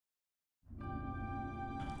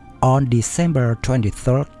On December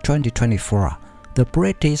 23, 2024, the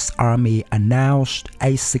British Army announced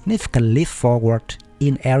a significant leap forward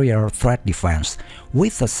in aerial threat defense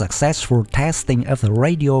with the successful testing of the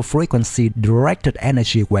radio frequency-directed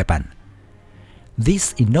energy weapon.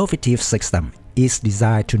 This innovative system is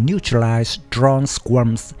designed to neutralize drone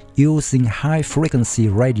swarms using high-frequency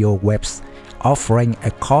radio waves, offering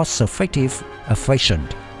a cost-effective,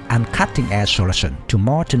 efficient, and cutting-edge solution to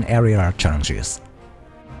modern aerial challenges.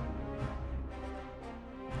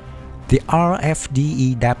 The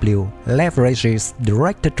RFDEW leverages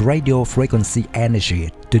directed radio frequency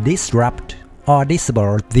energy to disrupt or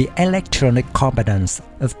disable the electronic components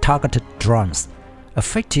of targeted drones,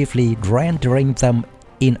 effectively rendering them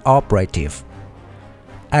inoperative.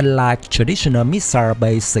 Unlike traditional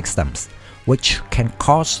missile-based systems, which can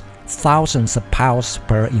cost thousands of pounds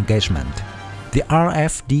per engagement, the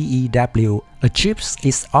RFDEW achieves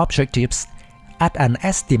its objectives at an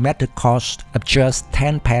estimated cost of just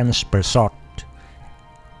 10 pence per shot.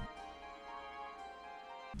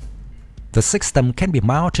 The system can be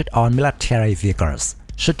mounted on military vehicles,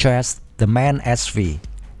 such as the MAN SV,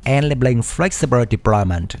 enabling flexible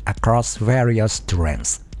deployment across various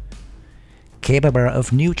terrains. Capable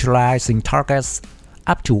of neutralizing targets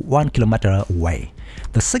up to 1 kilometer away,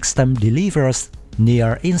 the system delivers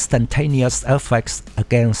near instantaneous effects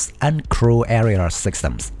against uncrewed aerial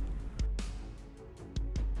systems.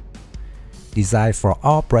 Designed for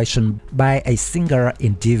operation by a single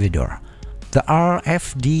individual, the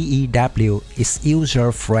RFDEW is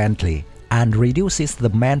user-friendly and reduces the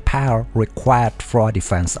manpower required for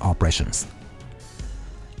defense operations.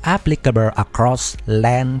 Applicable across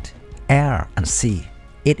land, air, and sea,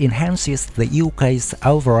 it enhances the UK's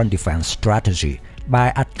overall defense strategy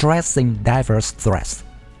by addressing diverse threats.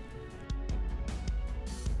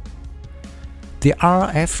 The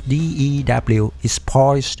RFDEW is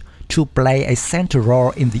poised to play a central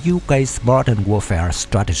role in the UK's modern warfare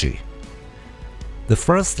strategy. The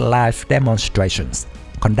first live demonstrations,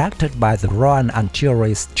 conducted by the Royal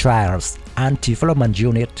Artillery's Trials and Development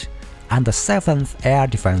Unit and the 7th Air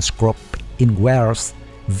Defence Group in Wales,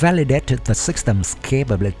 validated the system's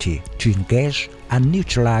capability to engage and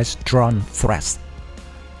neutralize drone threats.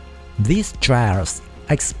 These trials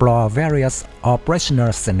explore various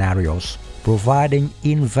operational scenarios, providing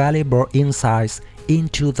invaluable insights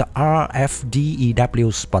into the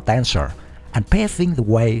RFDEW's potential and paving the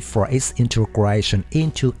way for its integration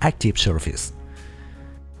into active service.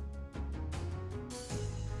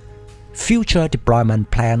 Future deployment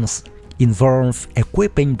plans involve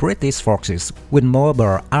equipping British forces with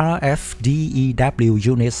mobile RFDEW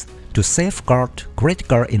units to safeguard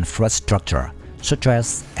critical infrastructure, such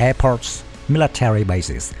as airports, military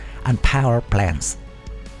bases, and power plants.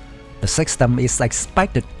 The system is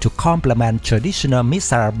expected to complement traditional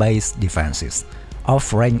missile-based defenses,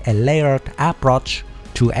 offering a layered approach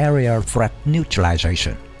to aerial threat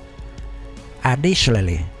neutralization.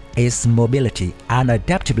 Additionally, its mobility and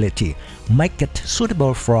adaptability make it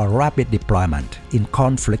suitable for rapid deployment in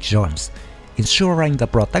conflict zones, ensuring the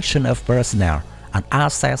protection of personnel and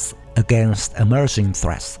assets against emerging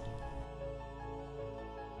threats.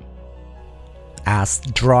 As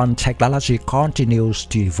drone technology continues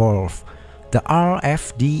to evolve, the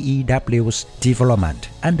RFDEW's development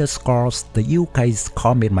underscores the UK's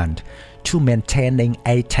commitment to maintaining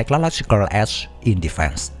a technological edge in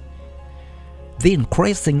defense. The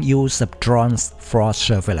increasing use of drones for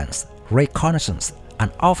surveillance, reconnaissance,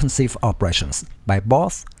 and offensive operations by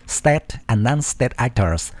both state and non-state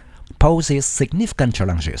actors poses significant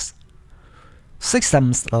challenges.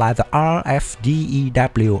 Systems like the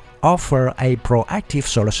RFDEW offer a proactive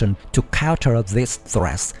solution to counter these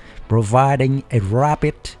threats, providing a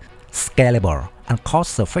rapid, scalable, and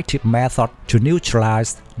cost-effective method to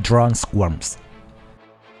neutralize drone swarms.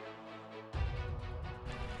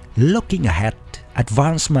 Looking ahead,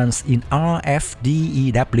 advancements in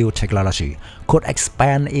RFDEW technology could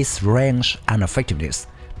expand its range and effectiveness,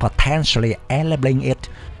 potentially enabling it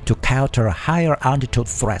to counter higher altitude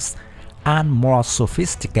threats and more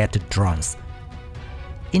sophisticated drones.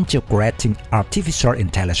 Integrating artificial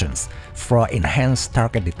intelligence for enhanced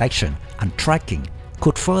target detection and tracking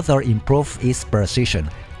could further improve its precision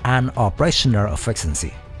and operational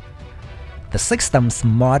efficiency. The system's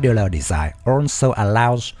modular design also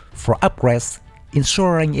allows for upgrades,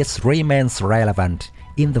 ensuring it remains relevant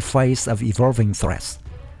in the face of evolving threats.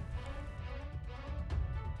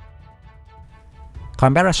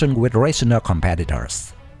 Comparison with regional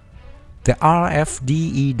competitors. The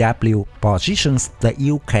RFDEW positions the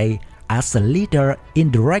UK as a leader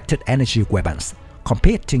in directed energy weapons,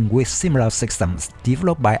 competing with similar systems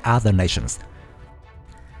developed by other nations.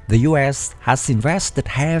 The US has invested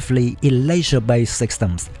heavily in laser-based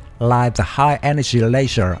systems like the high-energy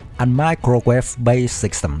laser and microwave-based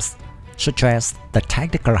systems, such as the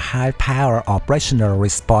tactical high-power operational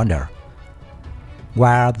responder.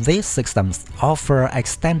 While these systems offer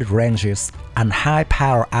extended ranges and high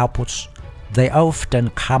power outputs, they often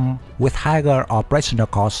come with higher operational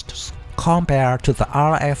costs compared to the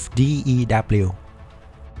RFDEW.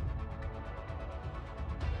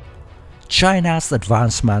 China's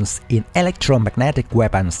advancements in electromagnetic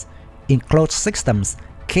weapons include systems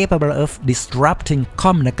capable of disrupting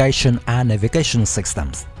communication and navigation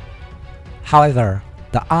systems. However,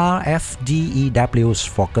 the RFDEW's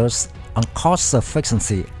focus on cost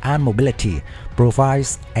efficiency and mobility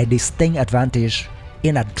provides a distinct advantage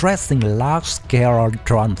in addressing large-scale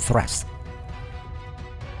drone threats.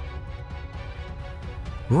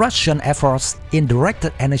 Russian efforts in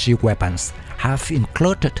directed energy weapons have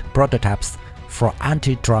included prototypes for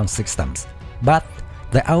anti-drone systems, but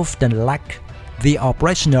they often lack the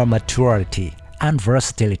operational maturity and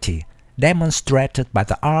versatility demonstrated by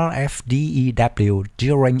the RFDEW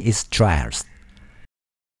during its trials.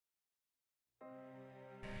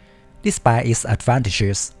 Despite its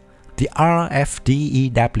advantages, the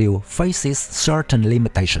RFDEW faces certain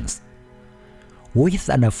limitations. With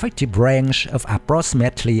an effective range of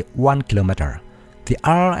approximately 1 km, the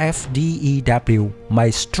RFDEW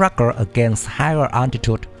may struggle against higher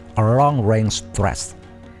altitude or long-range threats.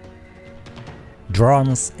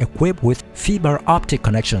 Drones equipped with fiber optic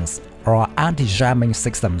connections or anti-jamming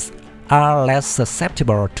systems are less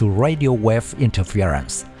susceptible to radio wave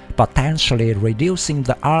interference, potentially reducing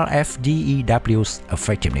the RFDEW's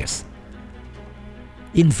effectiveness.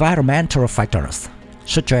 Environmental factors,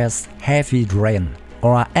 such as heavy rain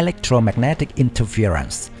or electromagnetic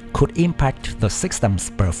interference, could impact the system's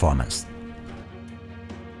performance.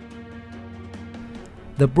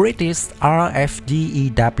 The British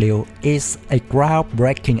RFDEW is a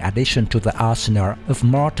groundbreaking addition to the arsenal of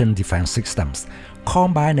modern defense systems,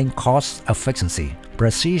 combining cost efficiency,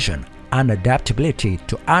 precision, and adaptability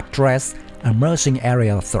to address emerging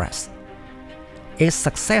area threats. Its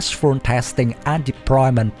successful testing and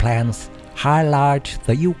deployment plans highlight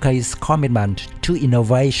the UK's commitment to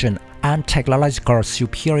innovation and technological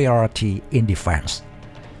superiority in defense.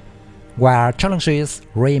 While challenges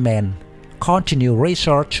remain, continued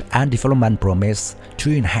research and development promise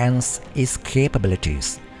to enhance its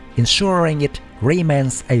capabilities, ensuring it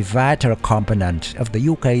remains a vital component of the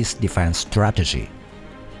UK's defense strategy.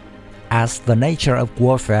 As the nature of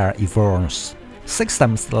warfare evolves,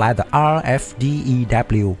 systems like the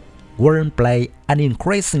RFDEW will play an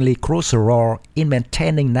increasingly crucial role in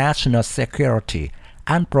maintaining national security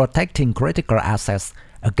and protecting critical assets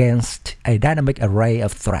against a dynamic array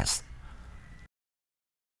of threats.